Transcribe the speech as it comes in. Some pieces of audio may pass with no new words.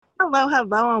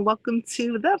Hello, and welcome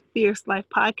to the Fierce Life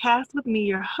Podcast with me,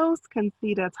 your host,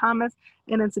 Concita Thomas.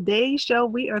 And in today's show,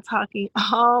 we are talking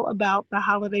all about the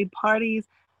holiday parties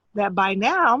that by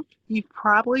now you've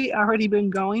probably already been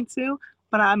going to,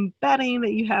 but I'm betting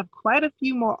that you have quite a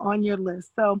few more on your list.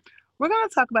 So, we're going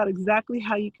to talk about exactly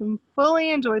how you can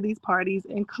fully enjoy these parties,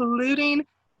 including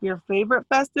your favorite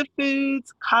festive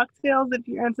foods, cocktails if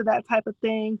you're into that type of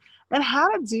thing, and how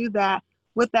to do that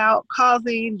without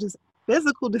causing just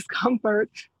physical discomfort,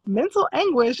 mental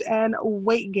anguish, and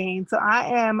weight gain. So I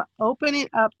am opening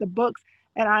up the books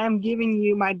and I am giving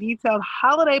you my detailed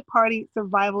holiday party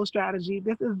survival strategy.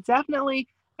 This is definitely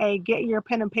a get your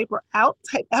pen and paper out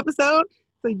type episode.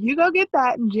 So you go get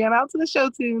that and jam out to the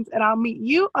show tunes, and I'll meet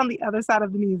you on the other side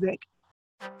of the music.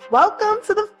 Welcome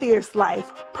to The Fierce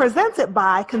Life, presented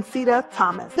by Concita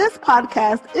Thomas. This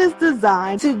podcast is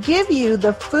designed to give you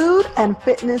the food and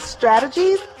fitness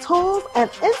strategies, tools,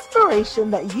 and inspiration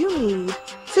that you need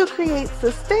to create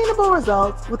sustainable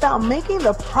results without making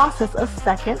the process a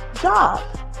second job.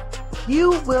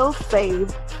 You will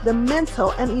save the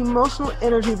mental and emotional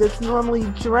energy that's normally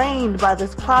drained by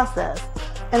this process,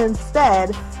 and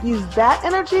instead use that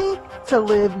energy to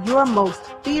live your most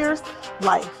fierce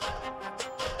life.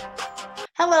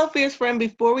 Hello, fierce friend.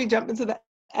 Before we jump into the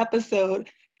episode,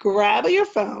 grab your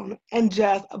phone and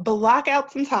just block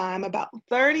out some time, about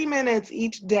 30 minutes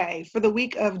each day for the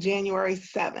week of January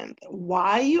 7th.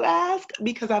 Why, you ask?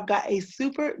 Because I've got a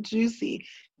super juicy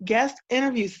guest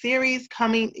interview series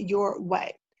coming your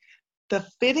way. The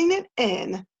Fitting It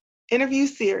In interview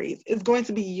series is going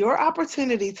to be your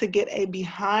opportunity to get a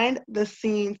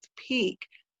behind-the-scenes peek,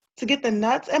 to get the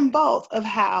nuts and bolts of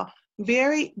how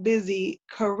very busy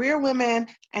career women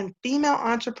and female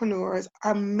entrepreneurs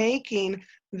are making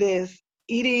this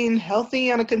eating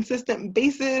healthy on a consistent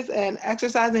basis and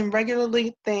exercising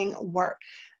regularly thing work.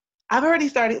 I've already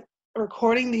started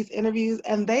recording these interviews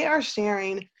and they are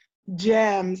sharing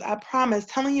gems, I promise,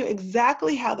 telling you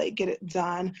exactly how they get it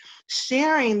done,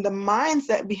 sharing the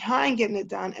mindset behind getting it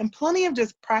done, and plenty of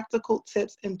just practical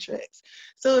tips and tricks.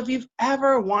 So if you've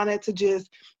ever wanted to just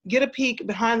get a peek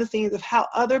behind the scenes of how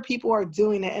other people are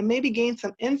doing it and maybe gain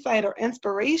some insight or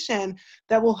inspiration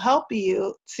that will help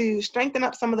you to strengthen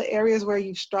up some of the areas where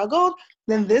you've struggled,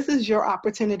 then this is your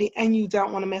opportunity and you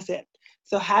don't want to miss it.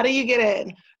 So how do you get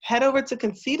in? Head over to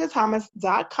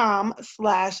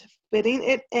conceitathomas.com/fitting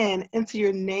it in, into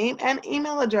your name and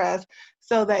email address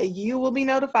so that you will be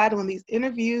notified when these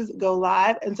interviews go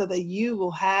live and so that you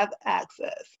will have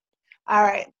access. All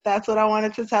right, that's what I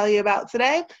wanted to tell you about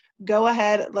today. Go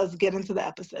ahead, let's get into the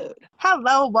episode.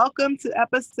 Hello, welcome to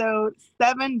episode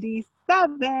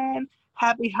 77.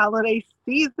 Happy holiday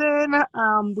season.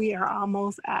 We are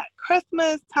almost at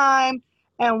Christmas time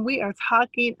and we are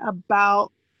talking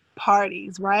about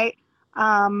parties, right?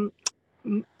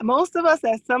 Most of us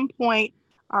at some point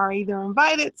are either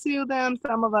invited to them,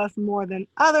 some of us more than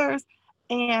others.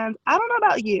 And I don't know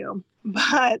about you,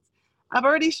 but I've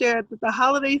already shared that the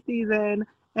holiday season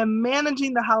and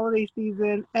managing the holiday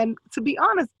season, and to be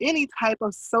honest, any type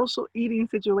of social eating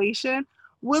situation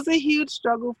was a huge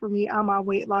struggle for me on my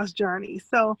weight loss journey.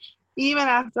 So even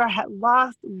after I had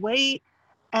lost weight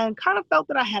and kind of felt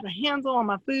that I had a handle on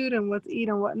my food and what to eat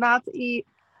and what not to eat,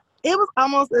 it was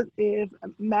almost as if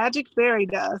magic fairy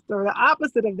dust or the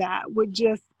opposite of that would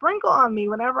just sprinkle on me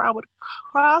whenever I would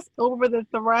cross over the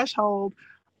threshold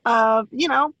of,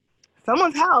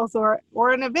 someone's house or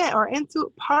an event or into a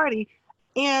party.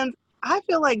 And I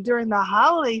feel like during the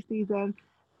holiday season,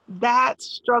 that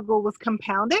struggle was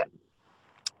compounded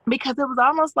because it was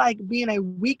almost like being a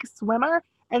weak swimmer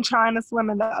and trying to swim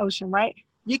in the ocean, right?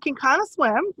 You can kind of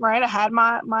swim, right? I had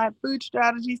my food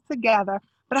strategies together,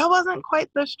 but I wasn't quite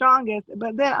the strongest.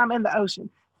 But then I'm in the ocean.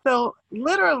 So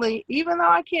literally, even though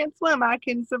I can't swim, I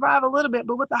can survive a little bit.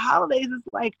 But with the holidays, it's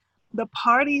like the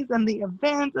parties and the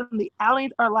events and the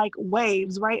outings are like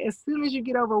waves, right? As soon as you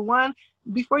get over one,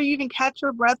 before you even catch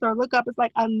your breath or look up, it's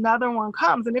like another one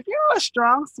comes. And if you're a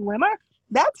strong swimmer,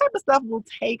 that type of stuff will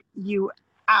take you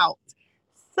out.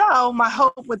 So my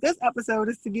hope with this episode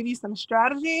is to give you some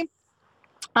strategy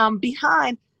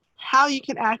behind how you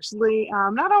can actually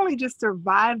not only just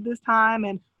survive this time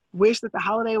and wish that the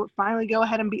holiday would finally go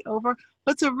ahead and be over,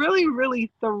 but to really,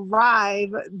 really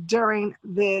thrive during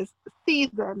this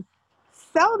season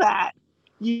so that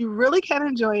you really can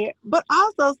enjoy it, but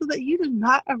also so that you do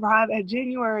not arrive at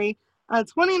January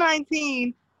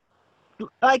 2019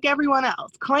 like everyone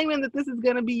else, claiming that this is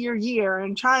going to be your year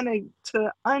and trying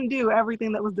to undo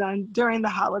everything that was done during the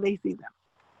holiday season.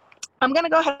 I'm going to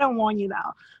go ahead and warn you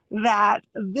though that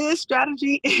this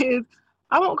strategy is,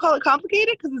 I won't call it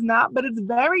complicated because it's not, but it's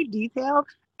very detailed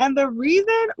And the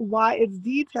reason why it's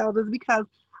detailed is because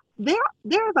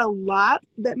there's a lot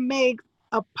that makes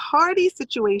a party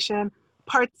situation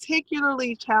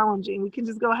particularly challenging. We can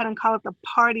just go ahead and call it the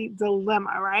party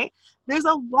dilemma, right? There's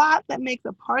a lot that makes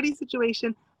a party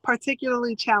situation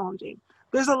particularly challenging.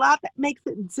 There's a lot that makes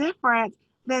it different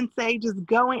than, say, just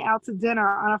going out to dinner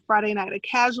on a Friday night, a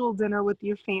casual dinner with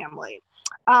your family.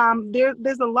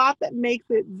 There's a lot that makes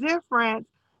it different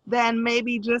than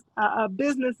maybe just a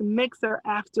business mixer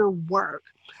after work.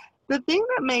 The thing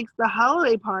that makes the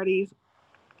holiday parties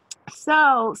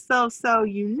so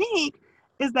unique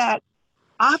is that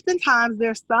oftentimes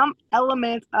there's some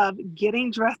element of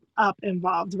getting dressed up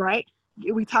involved, right?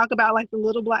 We talk about like the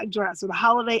little black dress or the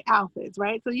holiday outfits,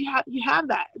 right? So you have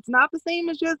that. It's not the same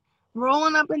as just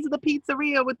rolling up into the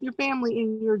pizzeria with your family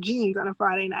in your jeans on a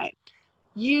Friday night.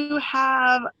 You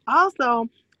have also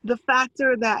the fact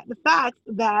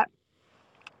that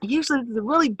usually it's a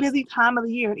really busy time of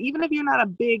the year. And even if you're not a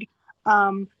big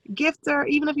gifter,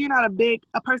 even if you're not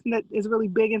a person that is really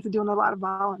big into doing a lot of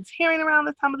volunteering around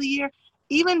this time of the year,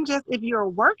 even just if you're a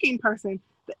working person,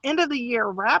 the end of the year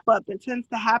wrap up that tends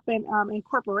to happen in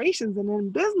corporations and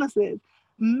in businesses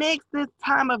makes this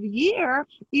time of year,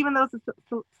 even though it's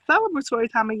a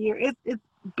celebratory time of year, it's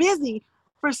busy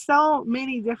for so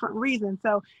many different reasons.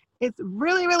 So it's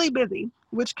really, really busy,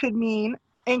 which could mean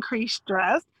increased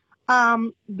stress.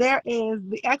 There is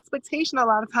the expectation a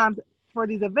lot of times for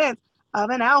these events of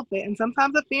an outfit, and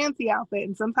sometimes a fancy outfit,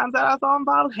 and sometimes that also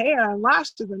involves hair and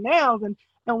lashes and nails and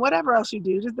whatever else you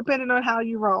do, just depending on how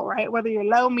you roll, right? Whether you're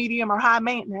low, medium, or high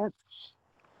maintenance.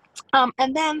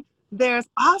 And then there's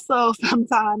also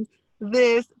sometimes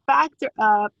this factor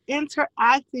of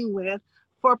interacting with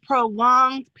for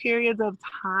prolonged periods of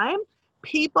time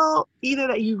people either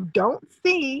that you don't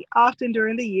see often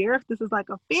during the year, if this is like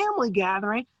a family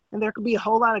gathering, and there could be a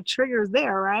whole lot of triggers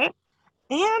there, right?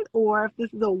 And or if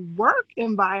this is a work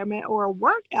environment or a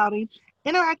work outing,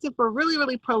 interacting for really,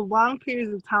 really prolonged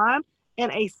periods of time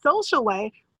in a social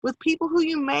way with people who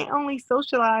you may only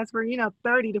socialize for,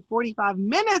 30 to 45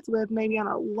 minutes with, maybe on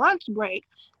a lunch break.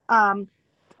 Um,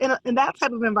 in that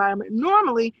type of environment,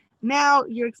 normally now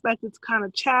you're expected to kind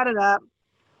of chat it up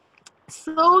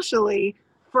socially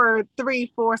for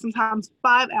 3, 4, sometimes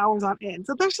 5 hours on end.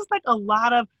 So there's just like a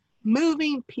lot of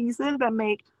moving pieces that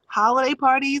make holiday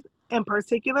parties in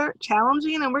particular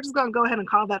challenging. And we're just going to go ahead and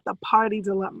call that the party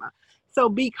dilemma. So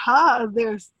because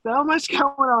there's so much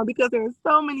going on, because there are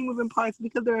so many moving parts,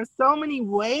 because there are so many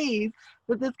ways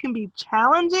that this can be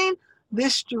challenging,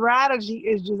 this strategy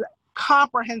is just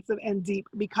comprehensive and deep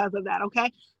because of that.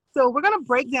 Okay. So we're going to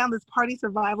break down this party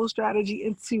survival strategy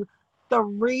into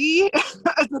three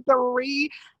three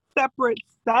separate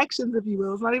sections, if you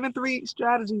will. It's not even three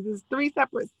strategies, it's three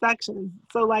separate sections.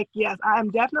 So like, yes, I am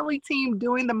definitely team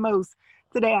doing the most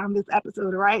today on this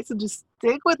episode, all right? So just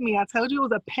stick with me. I told you it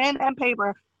was a pen and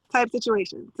paper type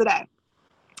situation today.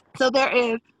 So there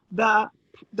is the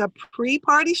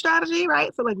pre-party strategy,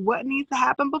 right? So like what needs to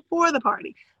happen before the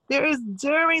party. There is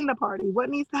during the party, what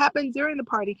needs to happen during the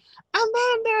party. And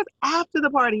then there's after the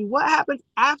party, what happens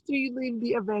after you leave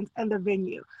the event and the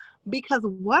venue. Because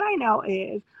what I know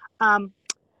is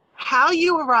how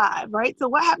you arrive, right? So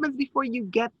what happens before you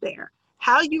get there,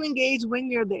 how you engage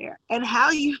when you're there, and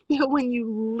how you feel when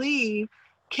you leave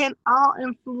can all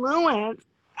influence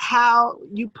how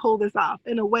you pull this off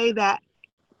in a way that,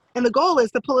 and the goal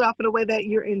is to pull it off in a way that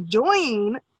you're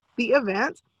enjoying the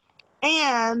event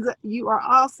and you are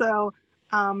also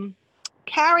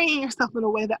carrying yourself in a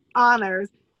way that honors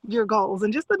your goals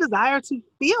and just the desire to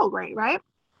feel great, right?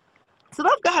 So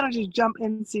let's go ahead and just jump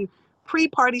into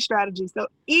pre-party strategy. So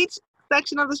each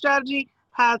section of the strategy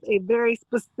has a very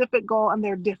specific goal and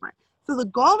they're different. So the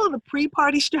goal of the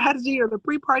pre-party strategy or the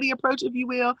pre-party approach, if you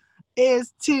will,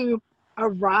 is to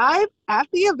arrive at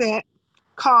the event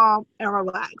calm and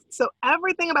relaxed. So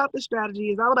everything about the strategy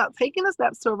is all about taking the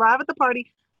steps to arrive at the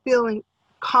party feeling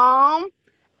calm,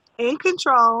 in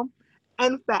control,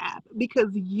 and fab.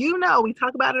 Because we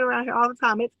talk about it around here all the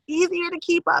time. It's easier to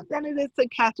keep up than it is to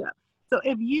catch up. So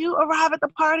if you arrive at the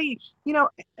party, in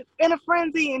a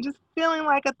frenzy and just feeling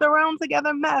like a thrown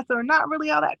together mess or not really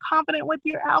all that confident with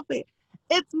your outfit,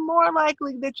 it's more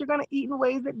likely that you're going to eat in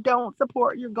ways that don't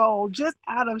support your goal just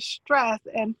out of stress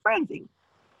and frenzy.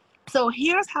 So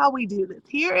here's how we do this.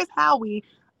 Here is how we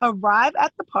arrive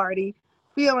at the party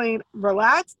feeling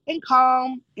relaxed and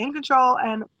calm, in control,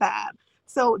 and fab.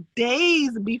 So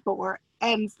days before,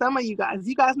 and some of you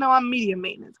guys know I'm medium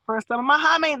maintenance. For some of my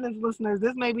high maintenance listeners,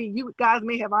 you guys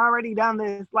may have already done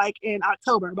this like in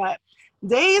October, but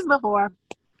days before,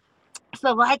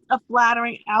 select a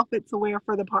flattering outfit to wear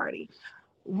for the party.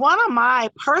 One of my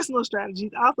personal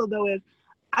strategies also though is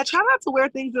I try not to wear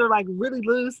things that are like really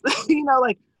loose,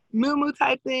 like moo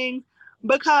type things,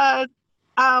 because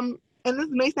and this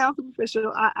may sound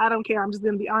superficial. I don't care. I'm just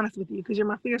gonna be honest with you because you're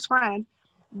my fierce friend.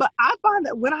 But I find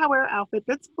that when I wear an outfit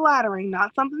that's flattering,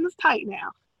 not something that's tight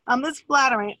now, that's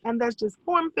flattering and that's just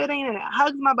form fitting and it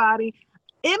hugs my body,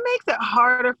 it makes it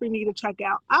harder for me to check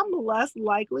out. I'm less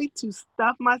likely to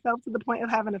stuff myself to the point of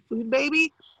having a food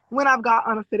baby when I've got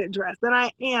on a fitted dress than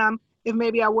I am if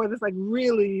maybe I wore this like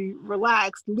really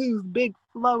relaxed, loose, big,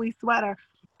 flowy sweater.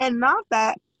 And not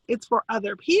that it's for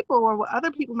other people or what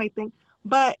other people may think,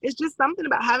 but it's just something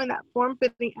about having that form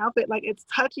fitting outfit, like it's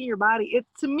touching your body. It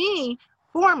to me,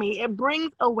 for me, it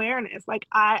brings awareness. Like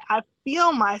I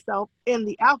feel myself in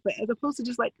the outfit as opposed to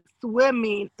just like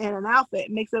swimming in an outfit.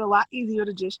 It makes it a lot easier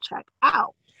to just check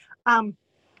out. Um,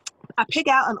 I pick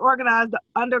out and organize the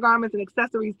undergarments and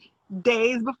accessories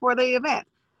days before the event.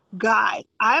 Guys,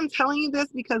 I'm telling you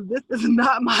this because this is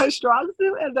not my strong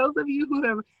suit, and those of you who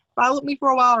have followed me for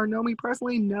a while or know me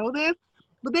personally know this.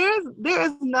 But there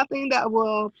is nothing that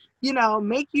will,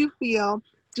 make you feel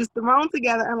just thrown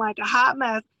together and like a hot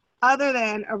mess other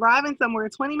than arriving somewhere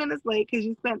 20 minutes late because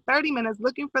you spent 30 minutes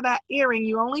looking for that earring.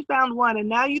 You only found one, and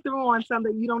now you threw on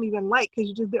something you don't even like because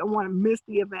you just didn't want to miss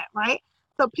the event, right?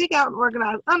 So pick out and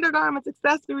organize undergarments,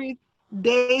 accessories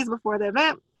days before the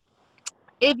event.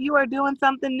 If you are doing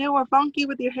something new or funky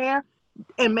with your hair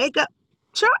and makeup,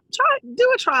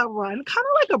 do a trial run, kind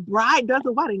of like a bride does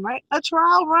a wedding, right? A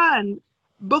trial run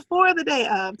before the day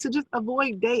of to just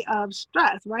avoid day of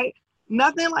stress, right?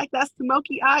 Nothing like that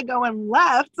smoky eye going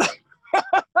left.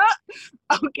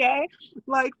 Okay,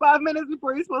 like 5 minutes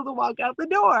before you're supposed to walk out the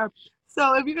door.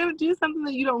 So if you're gonna do something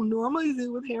that you don't normally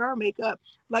do with hair or makeup,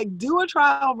 like do a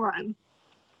trial run.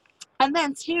 And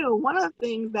then two, one of the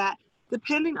things that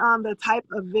depending on the type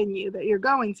of venue that you're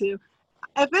going to,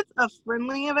 if it's a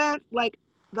friendly event, like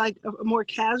a more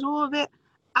casual event,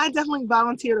 I definitely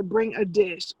volunteer to bring a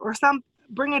dish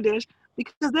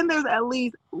because then there's at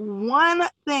least one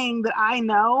thing that I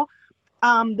know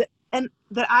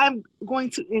that I'm going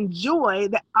to enjoy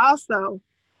that also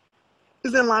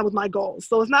is in line with my goals.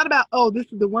 So it's not about, oh, this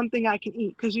is the one thing I can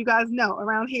eat. Because you guys know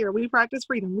around here, we practice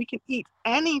freedom. We can eat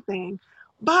anything.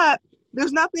 But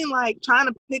there's nothing like trying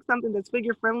to pick something that's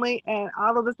figure friendly and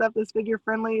all of the stuff that's figure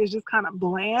friendly is just kind of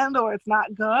bland or it's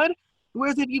not good.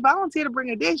 Whereas if you volunteer to bring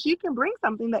a dish, you can bring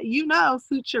something that you know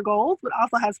suits your goals, but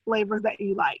also has flavors that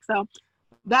you like. So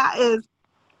that is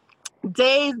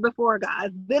days before, guys.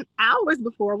 Then hours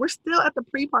before, we're still at the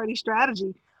pre-party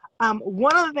strategy.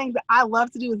 One of the things that I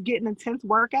love to do is get an intense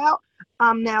workout.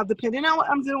 Now, depending on what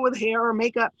I'm doing with hair or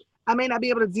makeup, I may not be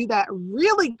able to do that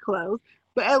really close,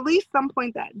 but at least some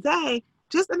point that day,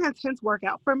 just an intense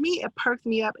workout. For me, it perks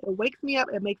me up, it wakes me up,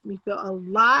 it makes me feel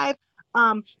alive.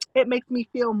 Um, it makes me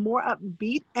feel more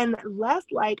upbeat and less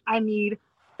like I need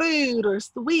food or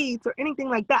sweets or anything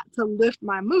like that to lift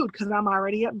my mood because I'm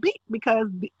already upbeat because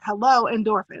hello,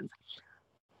 endorphins.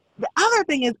 The other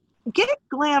thing is get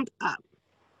glammed up.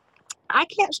 I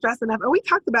can't stress enough, and we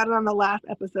talked about it on the last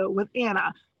episode with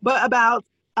Anna, but about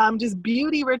just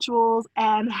beauty rituals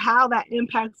and how that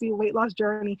impacts your weight loss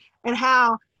journey and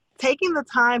how taking the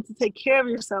time to take care of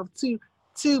yourself,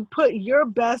 to put your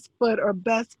best foot or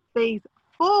best face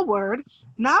forward,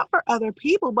 not for other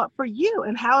people, but for you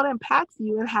and how it impacts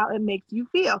you and how it makes you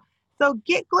feel. So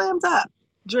get glammed up,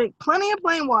 drink plenty of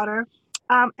plain water,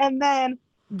 and then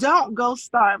don't go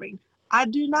starving. I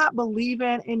do not believe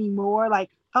in anymore, like,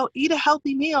 oh, eat a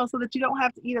healthy meal so that you don't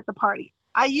have to eat at the party.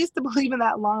 I used to believe in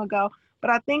that long ago, but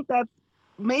I think that's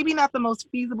maybe not the most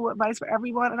feasible advice for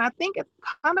everyone. And I think it's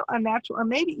kind of unnatural and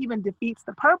maybe even defeats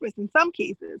the purpose in some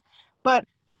cases. But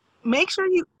make sure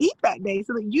you eat that day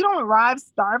so that you don't arrive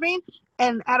starving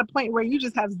and at a point where you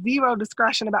just have zero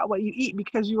discretion about what you eat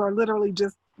because you are literally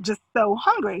just so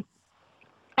hungry.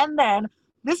 And then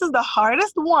this is the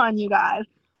hardest one, you guys,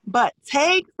 but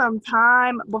take some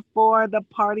time before the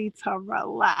party to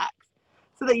relax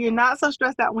so that you're not so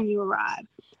stressed out when you arrive.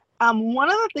 One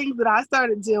of the things that I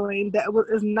started doing that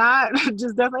is not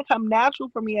just doesn't come natural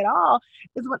for me at all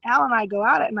is when Al and I go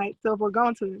out at night. So if we're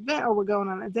going to an event or we're going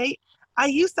on a date, I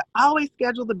used to always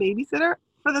schedule the babysitter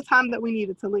for the time that we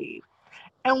needed to leave.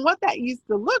 And what that used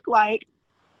to look like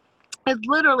is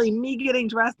literally me getting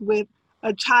dressed with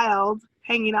a child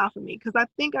hanging off of me because I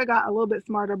think I got a little bit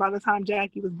smarter by the time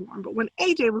Jackie was born. But when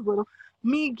AJ was little,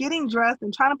 me getting dressed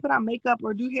and trying to put on makeup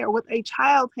or do hair with a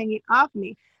child hanging off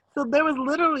me. So there was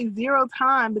literally zero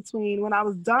time between when I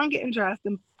was done getting dressed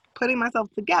and putting myself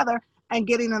together and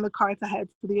getting in the car to head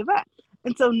to the event.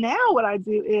 And so now what I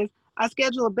do is I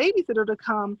schedule a babysitter to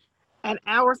come an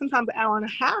hour, sometimes an hour and a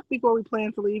half before we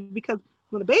plan to leave, because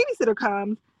when the babysitter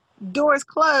comes, doors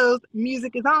closed,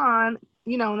 music is on,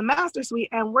 in the master suite,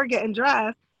 and we're getting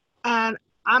dressed, and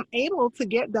I'm able to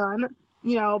get done,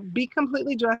 be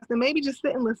completely dressed, and maybe just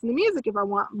sit and listen to music if I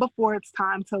want before it's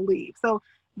time to leave. So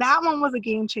that one was a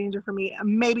game changer for me.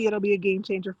 And maybe it'll be a game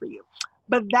changer for you.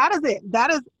 But that is it.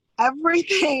 That is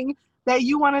everything that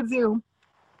you want to do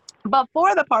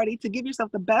before the party to give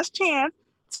yourself the best chance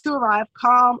to arrive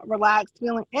calm, relaxed,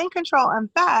 feeling in control, and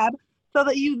fab, so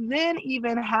that you then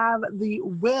even have the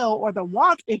will or the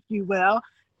want, if you will,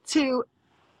 to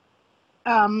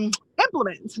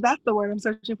implement. That's the word I'm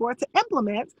searching for, to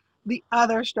implement the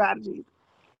other strategies.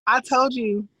 I told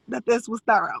you that this was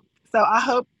thorough. So I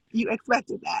hope you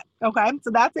expected that. Okay. So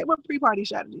that's it with pre party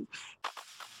strategies.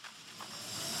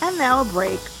 And now a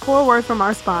break for a word from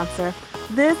our sponsor.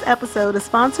 This episode is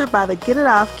sponsored by the Get It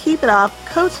Off, Keep It Off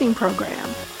coaching program.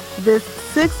 This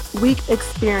 6-week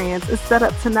experience is set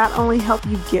up to not only help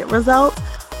you get results,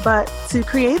 but to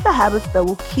create the habits that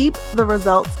will keep the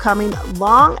results coming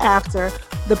long after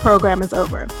the program is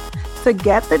over. To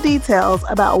get the details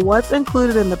about what's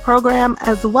included in the program,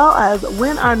 as well as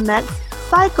when our next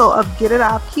cycle of Get It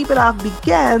Off, Keep It Off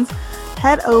begins,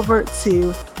 head over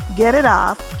to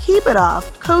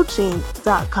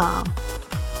getitoffkeepitoffcoaching.com.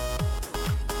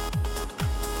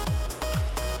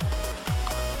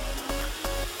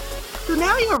 So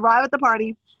now you arrive at the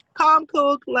party, calm,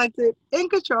 cool, collected, in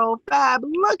control, fab,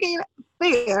 looking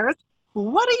fierce.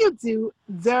 What do you do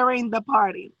during the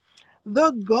party?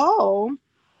 The goal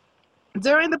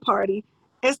during the party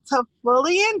is to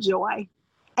fully enjoy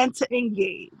and to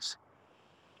engage,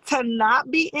 to not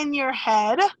be in your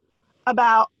head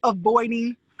about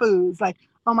avoiding foods like,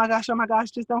 oh my gosh,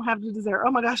 just don't have the dessert.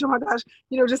 Oh my gosh,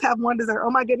 just have one dessert.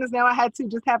 Oh my goodness, now I had two,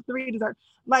 just have three desserts.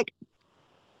 Like,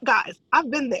 guys,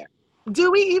 I've been there.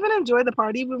 Do we even enjoy the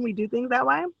party when we do things that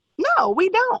way? No, we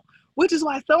don't. Which is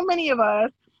why so many of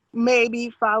us maybe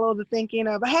follow the thinking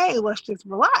of, hey, let's just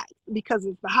relax because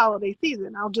it's the holiday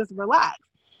season. I'll just relax.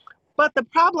 But the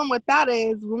problem with that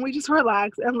is when we just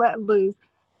relax and let loose,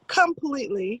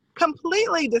 completely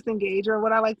disengage, or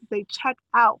what I like to say, check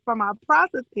out from our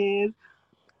process, is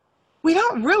we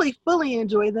don't really fully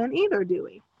enjoy them either, do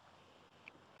we?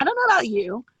 I don't know about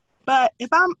you, but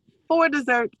if I'm 4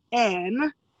 desserts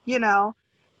in, you know,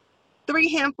 3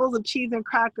 handfuls of cheese and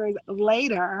crackers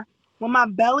later, when my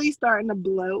belly's starting to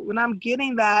bloat, when I'm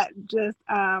getting that just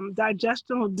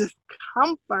digestional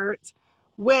discomfort,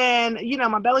 when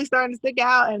my belly's starting to stick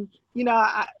out, and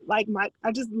I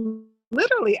just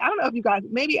literally, I don't know if you guys,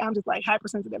 maybe I'm just like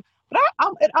hypersensitive, but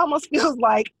it almost feels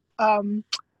like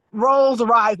rolls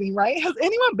rising, right? Has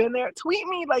anyone been there? Tweet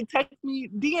me, like text me,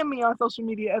 DM me on social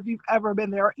media if you've ever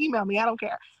been there, or email me, I don't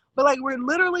care. But like, we're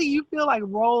literally, you feel like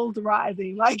rolls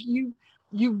rising, like you've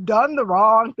done the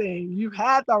wrong thing, you've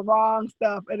had the wrong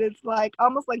stuff, and it's like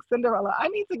almost like Cinderella. I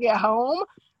need to get home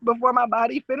before my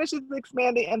body finishes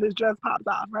expanding and this dress pops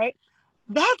off, right?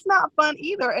 That's not fun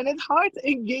either. And it's hard to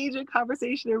engage in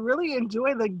conversation and really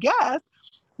enjoy the guest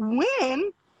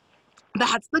when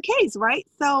that's the case, right?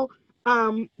 So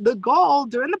the goal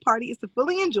during the party is to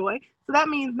fully enjoy. So that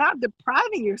means not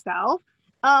depriving yourself,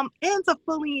 and to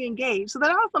fully engage. So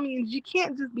that also means you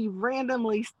can't just be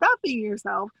randomly stuffing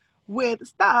yourself with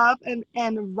stuff and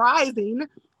rising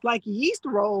like yeast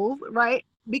rolls, right?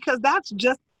 Because that's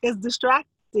just as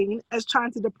distracting as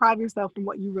trying to deprive yourself from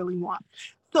what you really want.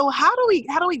 So how do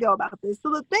we go about this? So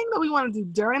the thing that we want to do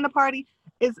during the party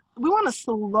is we want to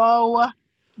slow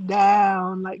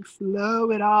down, like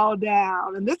slow it all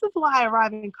down. And this is why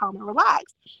arriving calm and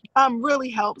relaxed really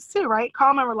helps too, right?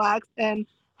 Calm and relaxed, and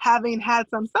having had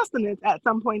some sustenance at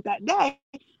some point that day,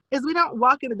 is we don't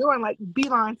walk in the door and like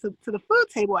beeline to the food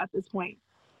table at this point.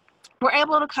 We're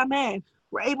able to come in,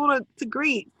 we're able to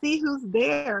greet, see who's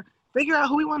there, figure out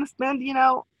who we want to spend,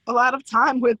 a lot of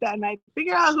time with that night,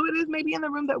 figure out who it is maybe in the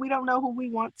room that we don't know who we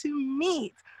want to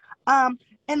meet. And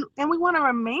we want to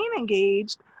remain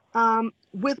engaged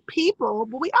with people,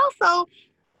 but we don't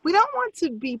want to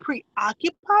be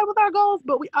preoccupied with our goals,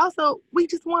 but we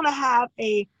just want to have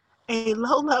a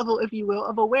low level, if you will,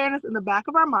 of awareness in the back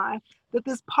of our mind that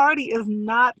this party is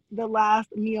not the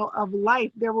last meal of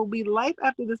life. There will be life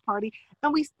after this party,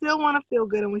 and we still want to feel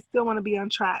good, and we still want to be on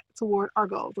track toward our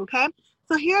goals, okay?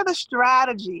 So here are the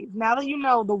strategies. Now that you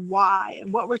know the why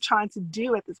and what we're trying to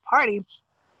do at this party,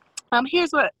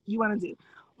 here's what you want to do.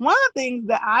 One of the things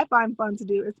that I find fun to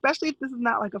do, especially if this is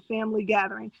not like a family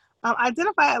gathering,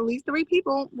 identify at least 3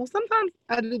 people. Well, sometimes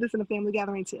I do this in a family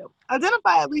gathering too.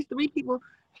 Identify at least 3 people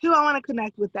who I want to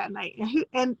connect with that night,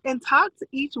 and talk to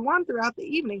each one throughout the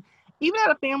evening. even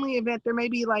at a family event, there may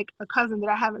be like a cousin that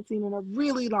I haven't seen in a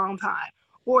really long time.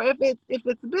 Or if it's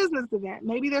a business event,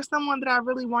 maybe there's someone that I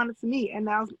really wanted to meet and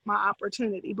now's my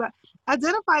opportunity. But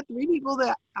identify three people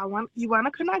that you want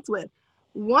to connect with.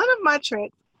 One of my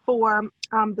tricks for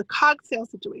the cocktail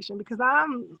situation, because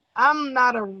I'm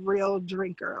not a real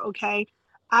drinker, okay?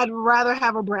 I'd rather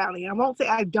have a brownie. I won't say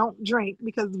I don't drink,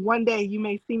 because one day you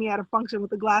may see me at a function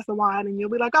with a glass of wine and you'll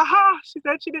be like, aha, she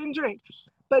said she didn't drink.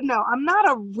 But no, I'm not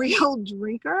a real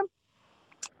drinker.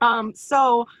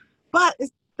 So, but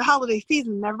it's the holiday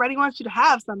season and everybody wants you to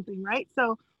have something, right?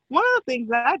 So one of the things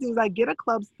that I do is I get a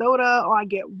club soda, or I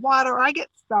get water, or I get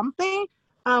something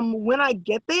when I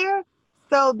get there,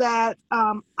 so that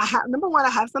I have, number one, I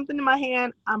have something in my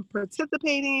hand, I'm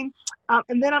participating,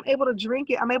 and then I'm able to drink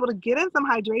it. I'm able to get in some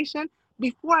hydration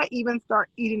before I even start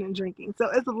eating and drinking. So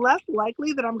it's less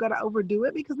likely that I'm going to overdo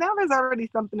it, because now there's already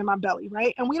something in my belly,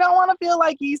 right? And we don't want to feel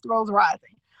like yeast rolls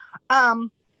rising. Um,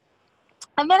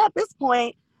 and then at this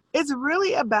point, it's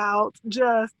really about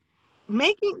just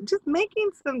making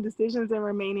some decisions and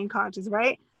remaining conscious,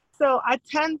 right? So I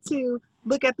tend to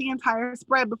look at the entire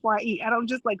spread before I eat. I don't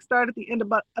just like start at the end of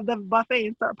the buffet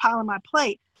and start piling my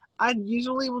plate. I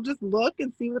usually will just look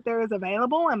and see what there is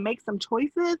available and make some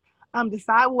choices.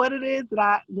 Decide what it is that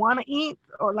I want to eat,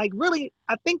 or like really,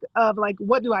 I think of like,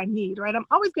 what do I need, right? I'm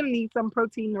always going to need some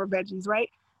protein or veggies, right?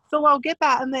 So I'll get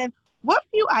that, and then what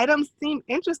few items seem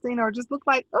interesting or just look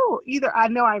like, oh, either I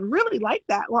know I really like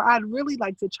that, or I'd really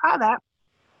like to try that,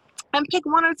 and pick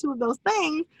one or two of those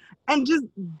things and just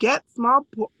get small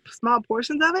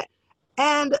portions of it.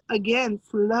 And again,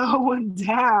 slow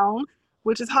down,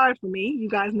 which is hard for me. You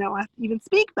guys know I even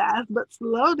speak fast, but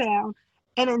slow down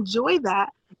and enjoy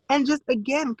that. And just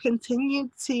again, continue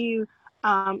to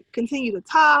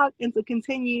talk and to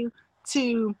continue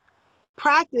to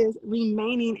practice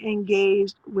remaining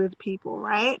engaged with people,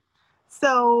 right?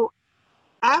 So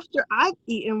after I've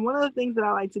eaten, one of the things that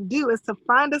I like to do is to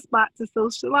find a spot to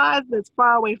socialize that's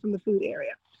far away from the food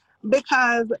area.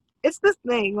 Because it's this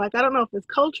thing, like, I don't know if it's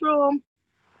cultural,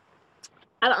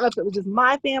 I don't know if it was just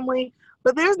my family,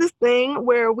 but there's this thing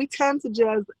where we tend to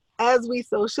just, as we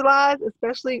socialize,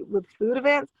 especially with food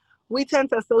events, we tend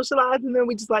to socialize and then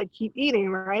we just like keep eating,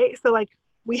 right? So, like,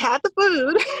 we had the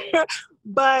food,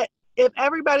 but if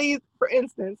everybody's, for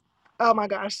instance, oh my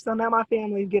gosh, so now my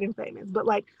family is getting famous, but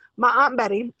like my Aunt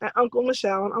Betty and Uncle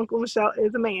Michelle, and Uncle Michelle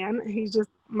is a man. He's just,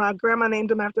 my grandma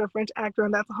named him after a French actor,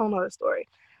 and that's a whole nother story.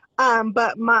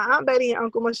 But my Aunt Betty and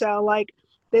Uncle Michelle, like,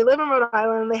 they live in Rhode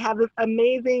Island, and they have this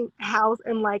amazing house,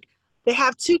 and like they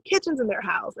have two kitchens in their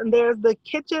house, and there's the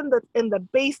kitchen that's in the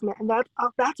basement, and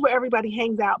that's where everybody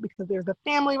hangs out, because there's a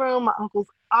family room, my uncle's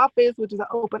office, which is an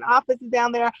open office, is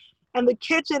down there, and the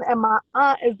kitchen. And my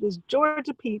aunt is this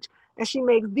Georgia peach, and she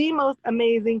makes the most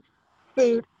amazing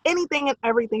food, anything and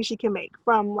everything she can make,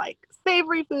 from like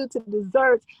savory food to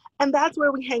desserts, and that's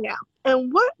where we hang out.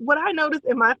 And what I noticed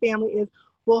in my family is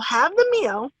we'll have the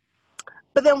meal,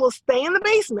 but then we'll stay in the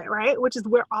basement, right? Which is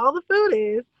where all the food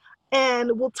is.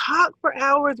 And we'll talk for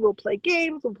hours. We'll play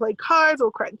games. We'll play cards. We'll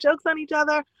crack jokes on each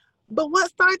other. But what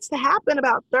starts to happen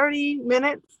about 30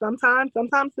 minutes, sometimes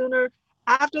sooner,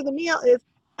 after the meal, is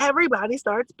everybody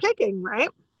starts picking, right?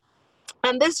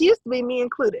 And this used to be me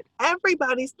included.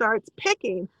 Everybody starts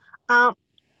picking. Um,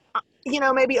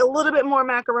 maybe a little bit more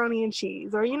macaroni and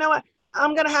cheese, or you know what?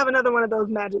 I'm going to have another one of those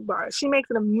magic bars. She makes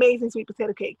an amazing sweet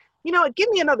potato cake. You know what? Give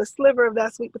me another sliver of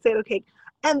that sweet potato cake.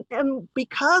 And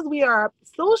because we are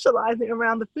socializing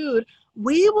around the food,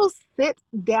 we will sit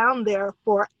down there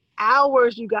for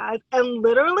hours, you guys. And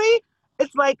literally,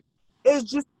 it's like, it's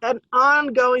just an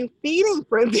ongoing feeding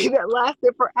frenzy that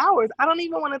lasted for hours. I don't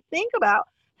even want to think about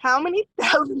how many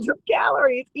thousands of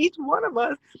calories each one of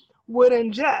us would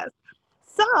ingest.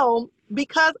 So,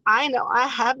 because I know I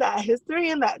have that history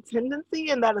and that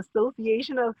tendency and that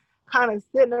association of kind of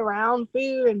sitting around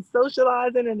food and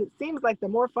socializing, and it seems like the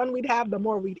more fun we'd have, the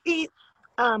more we'd eat,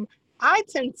 I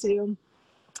tend to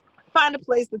find a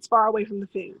place that's far away from the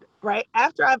food, right?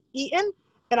 After I've eaten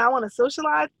and I want to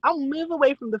socialize, I'll move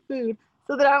away from the food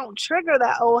so that I don't trigger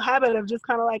that old habit of just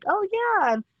kind of like, oh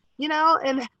yeah,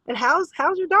 and how's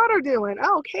your daughter doing?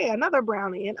 Oh, okay, another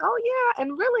brownie, and oh yeah,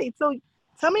 and really, so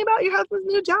tell me about your husband's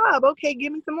new job. Okay,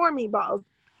 give me some more meatballs.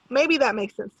 Maybe that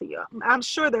makes sense to you. I'm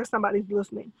sure there's somebody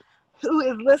listening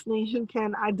who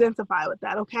can identify with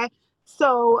that, okay?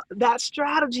 So that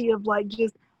strategy of like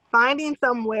just finding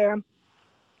somewhere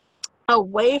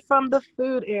away from the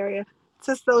food area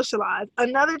to socialize.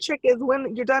 Another trick is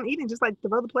when you're done eating, just like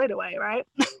throw the plate away, right?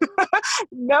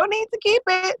 No need to keep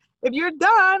it. If you're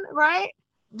done, right,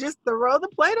 just throw the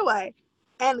plate away.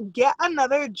 and get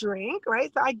another drink, right?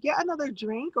 So I get another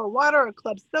drink or water or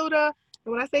club soda.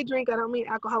 And when I say drink, I don't mean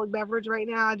alcoholic beverage right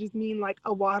now. I just mean like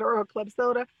a water or a club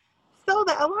soda. So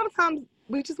that a lot of times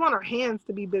we just want our hands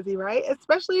to be busy, right?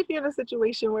 Especially if you're in a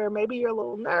situation where maybe you're a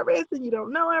little nervous and you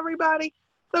don't know everybody.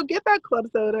 So get that club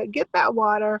soda, get that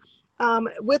water,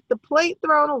 with the plate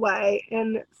thrown away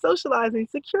and socializing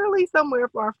securely somewhere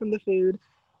far from the food.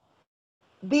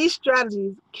 These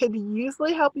strategies can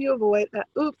usually help you avoid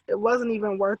oops, it wasn't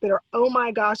even worth it, or oh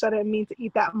my gosh, I didn't mean to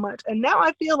eat that much. And now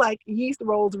I feel like yeast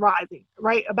rolls rising,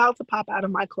 right? About to pop out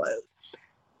of my clothes.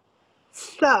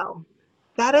 So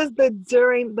that is the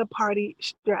during the party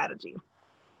strategy.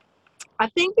 I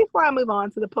think before I move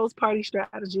on to the post party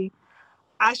strategy,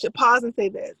 I should pause and say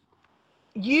this.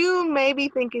 You may be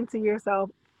thinking to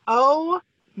yourself, oh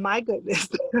my goodness,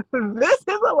 this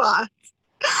is a lot.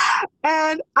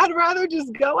 And I'd rather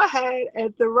just go ahead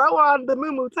and throw on the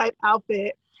moo type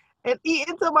outfit and eat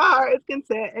until my heart is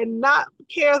content and not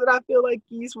care that I feel like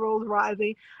yeast rolls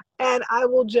rising. And I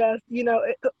will just,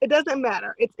 it doesn't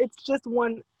matter. It's just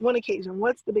one occasion.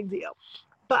 What's the big deal?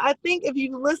 But I think if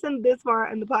you've listened this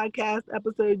far in the podcast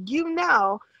episode, you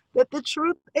know that the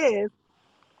truth is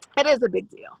it is a big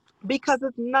deal because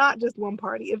it's not just one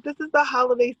party. If this is the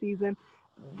holiday season,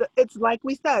 it's like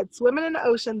we said, swimming in the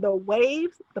ocean, the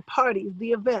waves, the parties,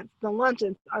 the events, the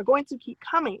luncheons are going to keep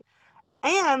coming.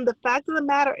 And the fact of the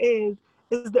matter is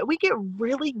that we get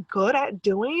really good at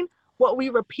doing what we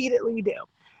repeatedly do.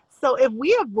 So if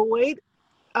we avoid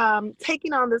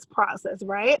taking on this process,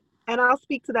 right? And I'll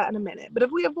speak to that in a minute. But if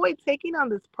we avoid taking on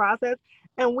this process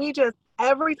and we just,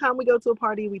 every time we go to a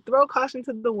party, we throw caution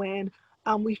to the wind,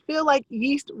 we feel like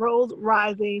yeast rolls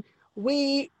rising,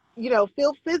 we,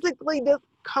 feel physically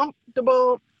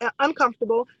discomfortable,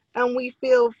 uncomfortable, and we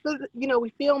feel, we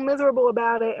feel miserable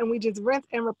about it, and we just rinse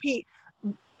and repeat.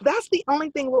 That's the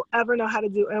only thing we'll ever know how to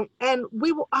do. And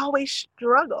we will always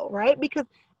struggle, right? Because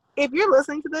if you're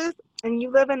listening to this and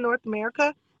you live in North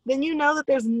America, then you know that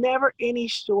there's never any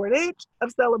shortage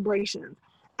of celebrations.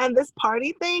 And this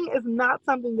party thing is not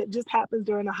something that just happens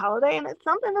during a holiday, and it's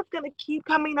something that's going to keep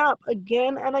coming up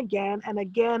again and again and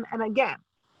again and again.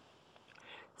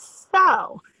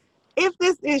 So, if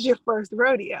this is your first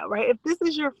rodeo, right? If this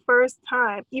is your first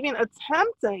time even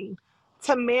attempting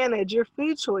to manage your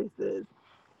food choices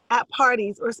at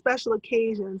parties or special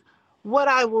occasions, what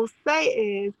I will say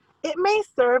is it may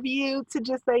serve you to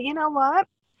just say, you know what?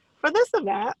 For this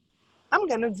event, I'm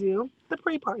going to do the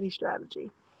pre-party strategy.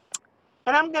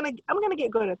 And I'm gonna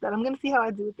get good at that. I'm gonna see how I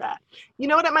do with that. You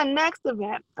know what? At my next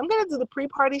event, I'm gonna do the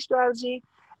pre-party strategy,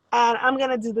 and I'm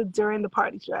gonna do the during the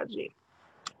party strategy.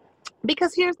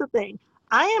 Because here's the thing,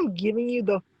 I am giving you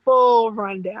the full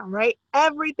rundown, right?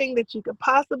 Everything that you could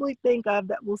possibly think of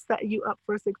that will set you up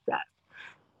for success.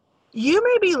 You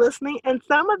may be listening, and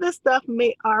some of this stuff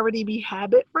may already be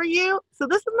habit for you. So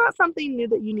this is not something new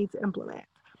that you need to implement.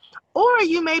 Or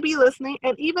you may be listening,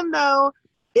 and even though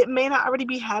it may not already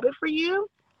be habit for you,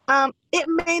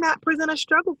 it may not present a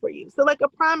struggle for you. So like a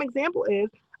prime example is,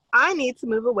 I need to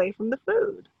move away from the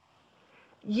food.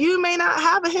 You may not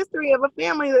have a history of a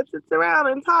family that sits around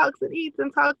and talks and eats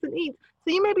and talks and eats.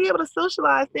 So you may be able to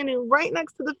socialize standing right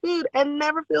next to the food and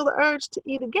never feel the urge to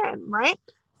eat again, right?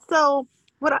 So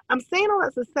I'm saying all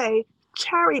that to say,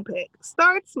 cherry pick,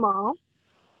 start small.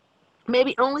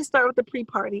 Maybe only start with the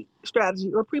pre-party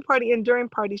strategy or pre-party and during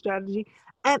party strategy.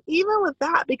 And even with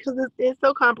that, because it is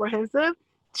so comprehensive,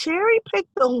 cherry pick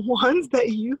the ones that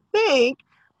you think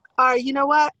are, you know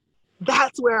what,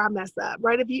 that's where I mess up,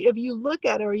 right? If you look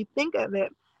at it or you think of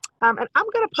it, and I'm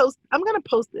gonna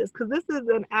post this because this is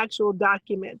an actual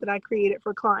document that I created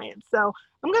for clients. So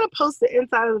I'm gonna post it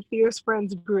inside of the Fierce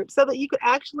Friends group so that you could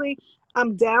actually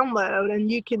download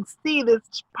and you can see this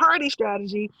party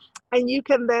strategy, and you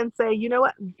can then say, you know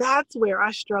what, that's where I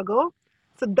struggle.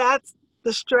 So that's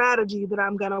the strategy that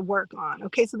I'm gonna work on.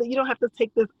 Okay, so that you don't have to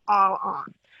take this all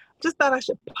on. Just thought I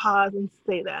should pause and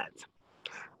say that.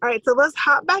 All right, so let's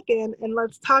hop back in and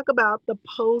let's talk about the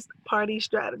post-party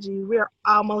strategy. We are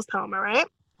almost home, all right?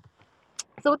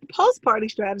 So with the post-party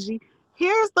strategy,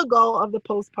 here's the goal of the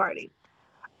post-party.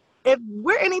 If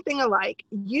we're anything alike,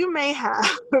 you may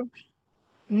have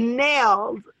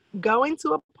nailed going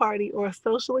to a party or a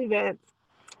social event,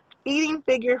 eating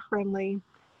figure-friendly,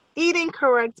 eating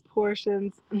correct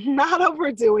portions, not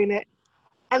overdoing it,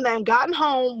 and then gotten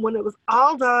home when it was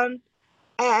all done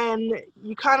and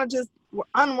you kind of just were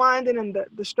unwinding and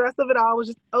the stress of it all was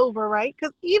just over, right?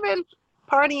 Because even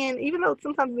partying, even though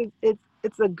sometimes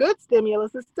it's a good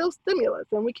stimulus, it's still stimulus,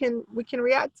 and we can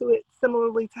react to it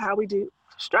similarly to how we do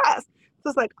stress. So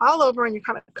it's like all over, and you're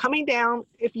kind of coming down,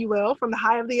 if you will, from the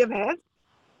high of the event,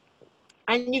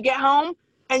 And you get home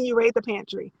and you raid the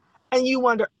pantry and you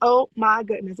wonder, oh my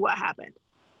goodness, what happened?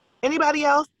 Anybody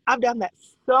else? I've done that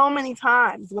so many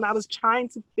times when I was trying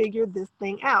to figure this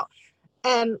thing out.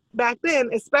 And back then,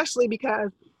 especially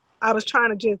because I was trying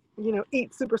to just,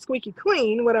 eat super squeaky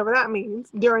clean, whatever that means,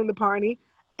 during the party.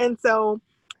 And so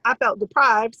I felt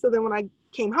deprived. So then when I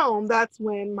came home, that's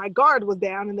when my guard was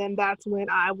down. And then that's when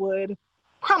I would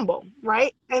crumble,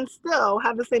 right? And still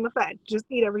have the same effect, just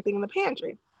eat everything in the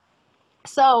pantry.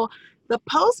 So the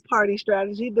post-party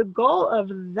strategy, the goal of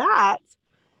that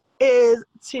is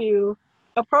to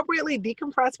appropriately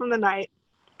decompress from the night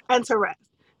and to rest.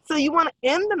 So you want to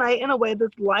end the night in a way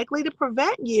that's likely to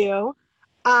prevent you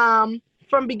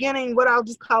from beginning what I'll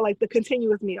just call like the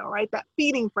continuous meal, right? That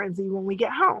feeding frenzy when we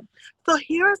get home. So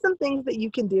here are some things that you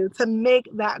can do to make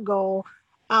that goal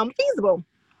feasible.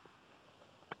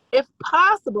 If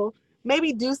possible,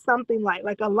 maybe do something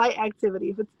like a light activity.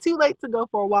 If it's too late to go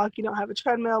for a walk, you don't have a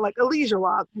treadmill, like a leisure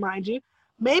walk, mind you,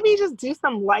 maybe just do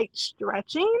some light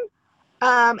stretching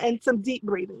and some deep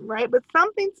breathing, right? But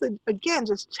something to, again,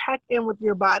 just check in with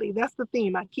your body. That's the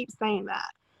theme. I keep saying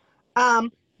that.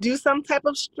 Do some type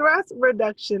of stress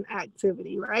reduction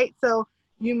activity, right? So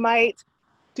you might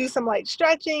do some light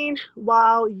stretching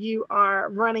while you are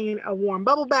running a warm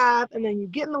bubble bath, and then you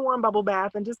get in the warm bubble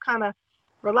bath and just kind of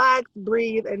relax,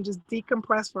 breathe, and just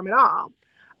decompress from it all.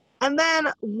 And then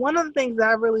one of the things that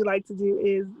I really like to do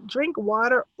is drink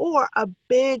water or a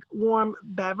big warm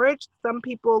beverage. Some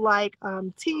people like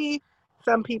tea.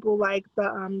 Some people like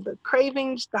the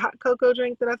cravings, the hot cocoa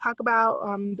drink that I talk about,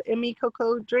 the ME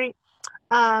cocoa drink.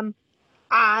 Um,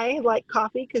 I like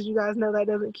coffee because you guys know that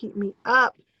doesn't keep me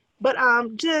up. But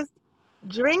just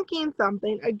drinking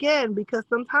something, again, because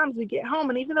sometimes we get home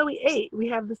and even though we ate, we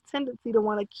have this tendency to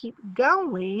want to keep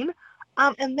going.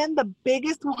 And then the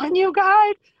biggest one, you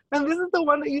guys, and this is the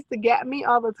one that used to get me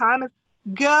all the time, is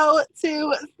go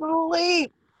to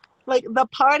sleep. Like the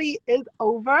party is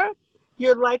over.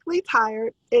 You're likely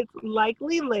tired. It's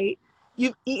likely late.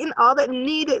 You've eaten all that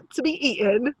needed to be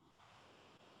eaten.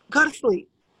 Go to sleep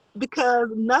because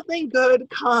nothing good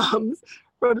comes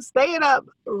from staying up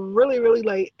really, really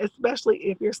late, especially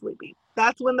if you're sleepy.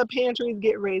 That's when the pantries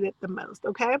get raided the most,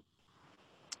 okay?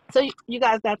 So you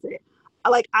guys, that's it.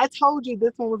 Like I told you,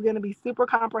 this one was going to be super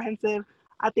comprehensive.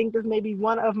 I think this may be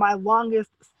one of my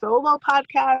longest solo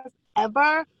podcasts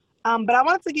ever. But I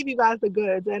wanted to give you guys the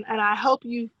goods, and I hope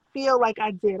you feel like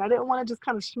I did. I didn't want to just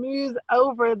kind of schmooze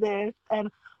over this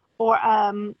or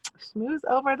schmooze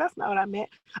over. That's not what I meant.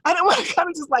 I didn't want to kind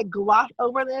of just like gloss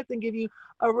over this and give you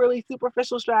a really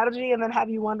superficial strategy and then have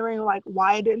you wondering like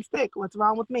why it didn't stick. What's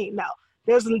wrong with me? No,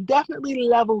 there's definitely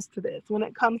levels to this when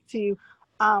it comes to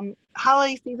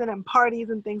holiday season and parties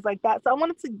and things like that. So I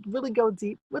wanted to really go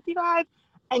deep with you guys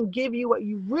and give you what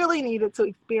you really needed to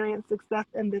experience success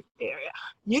in this area.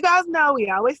 You guys know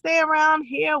we always say around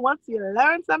here, once you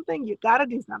learn something, you got to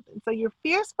do something. So your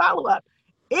fierce follow-up,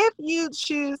 if you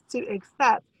choose to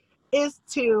accept, is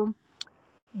to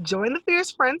join the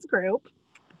Fierce Friends group,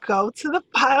 go to the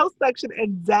file section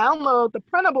and download the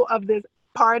printable of this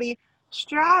party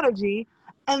strategy.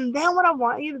 And then what I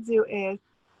want you to do is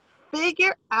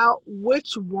figure out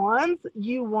which ones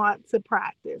you want to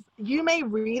practice. You may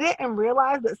read it and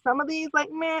realize that some of these,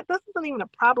 like, man, this isn't even a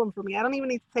problem for me. I don't even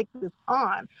need to take this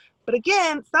on. But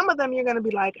again, some of them you're going to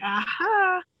be like,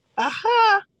 aha,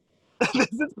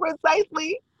 this is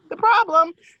precisely the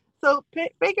problem. So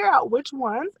figure out which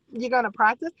ones you're going to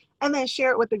practice and then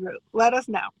share it with the group. Let us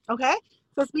know, okay?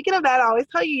 So speaking of that, I always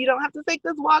tell you, you don't have to take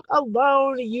this walk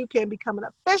alone. You can become an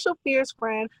official Fierce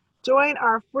Friend. Join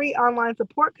our free online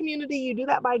support community. You do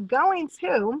that by going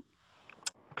to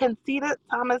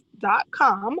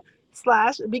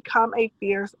conceitathomas.com/become a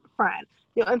fierce friend.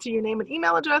 You'll enter your name and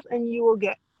email address and you will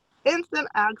get instant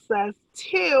access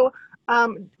to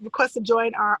request to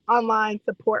join our online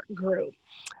support group.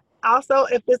 Also,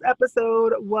 if this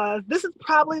is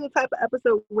probably the type of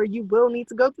episode where you will need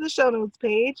to go to the show notes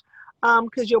page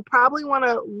because you'll probably want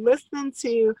to listen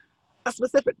to a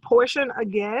specific portion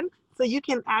again. So you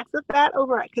can access that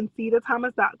over at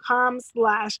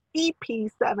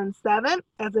conceitathomas.com/EP77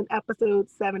 as in episode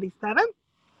 77.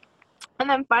 And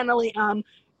then finally,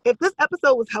 if this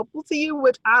episode was helpful to you,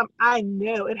 which I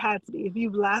know it had to be, if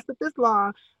you've lasted this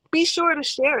long, be sure to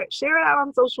share it. Share it out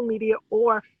on social media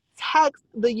or text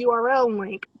the URL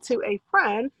link to a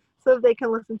friend so that they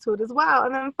can listen to it as well.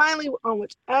 And then finally, on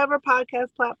whichever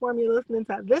podcast platform you're listening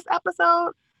to this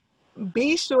episode,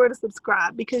 be sure to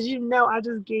subscribe because you know I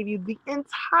just gave you the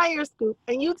entire scoop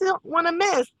and you don't want to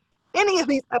miss any of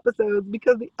these episodes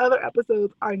because the other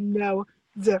episodes are no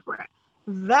different.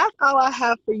 That's all I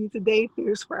have for you today,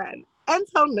 Fierce Friend.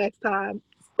 Until next time,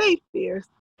 safe, Fierce.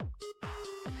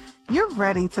 You're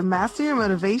ready to master your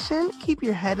motivation, keep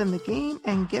your head in the game,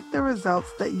 and get the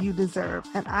results that you deserve.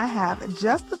 And I have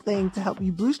just the thing to help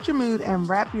you boost your mood and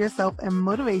wrap yourself in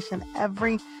motivation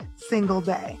every single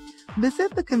day.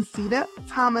 Visit the Concita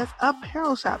Thomas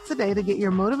Apparel Shop today to get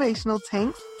your motivational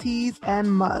tanks, tees,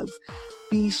 and mugs.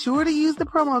 Be sure to use the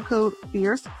promo code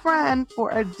FierceFriend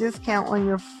for a discount on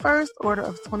your first order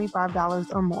of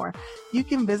 $25 or more. You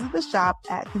can visit the shop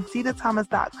at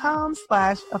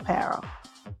ConcitaThomas.com/apparel.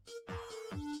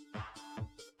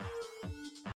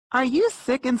 Are you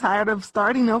sick and tired of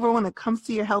starting over when it comes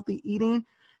to your healthy eating?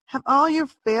 Have all your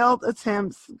failed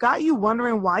attempts got you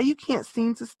wondering why you can't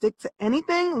seem to stick to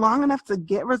anything long enough to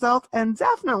get results and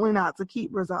definitely not to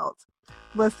keep results?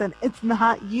 Listen, it's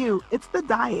not you, it's the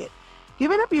diet.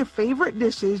 Giving up your favorite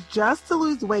dishes just to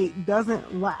lose weight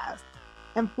doesn't last.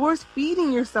 And force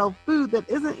feeding yourself food that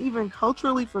isn't even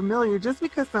culturally familiar just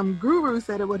because some guru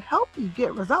said it would help you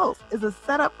get results is a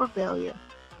setup for failure.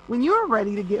 When you are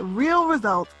ready to get real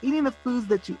results eating the foods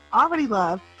that you already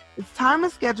love, it's time to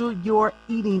schedule your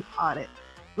eating audit.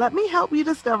 Let me help you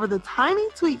discover the tiny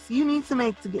tweaks you need to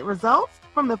make to get results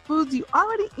from the foods you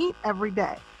already eat every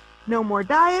day. No more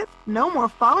diets, no more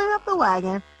falling off the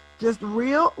wagon, just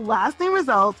real lasting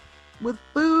results with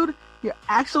food you're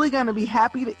actually going to be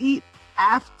happy to eat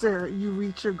after you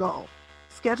reach your goal.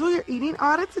 Schedule your eating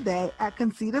audit today at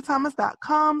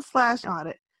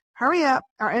ConcitaThomas.com/audit. Hurry up,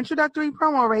 our introductory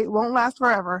promo rate won't last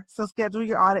forever, so schedule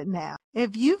your audit now.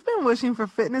 If you've been wishing for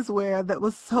fitness wear that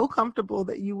was so comfortable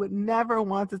that you would never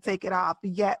want to take it off,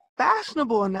 yet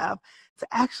fashionable enough to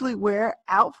actually wear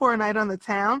out for a night on the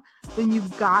town, then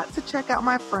you've got to check out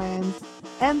my friends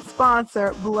and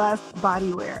sponsor Blessed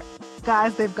Bodywear.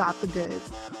 Guys, they've got the goods.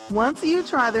 Once you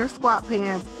try their squat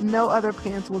pants, no other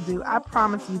pants will do. I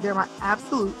promise you, they're my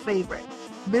absolute favorite.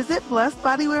 Visit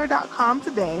blessedbodywear.com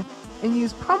today and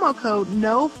use promo code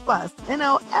NOFUSS,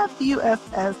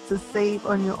 NOFUSS, to save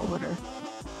on your order.